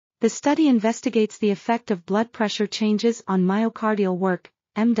The study investigates the effect of blood pressure changes on myocardial work,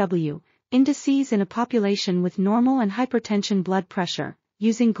 MW, indices in a population with normal and hypertension blood pressure,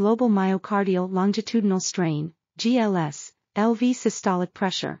 using global myocardial longitudinal strain, GLS, LV systolic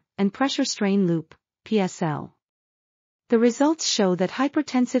pressure, and pressure strain loop, PSL. The results show that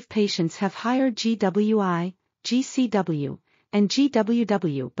hypertensive patients have higher GWI, GCW, and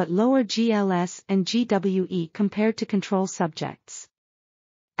GWW but lower GLS and GWE compared to control subjects.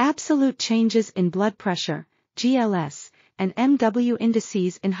 Absolute changes in blood pressure, GLS, and MW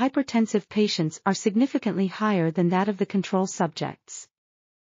indices in hypertensive patients are significantly higher than that of the control subjects.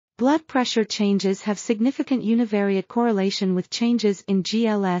 Blood pressure changes have significant univariate correlation with changes in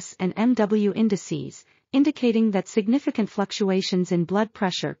GLS and MW indices, indicating that significant fluctuations in blood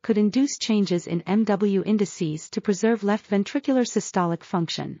pressure could induce changes in MW indices to preserve left ventricular systolic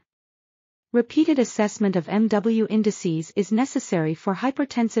function. Repeated assessment of MW indices is necessary for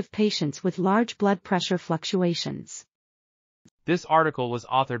hypertensive patients with large blood pressure fluctuations. This article was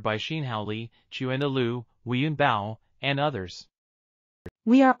authored by Xinhao Li, Quande Liu, Wuyun Bao, and others.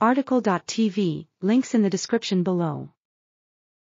 We are RTCLTV, links in the description below.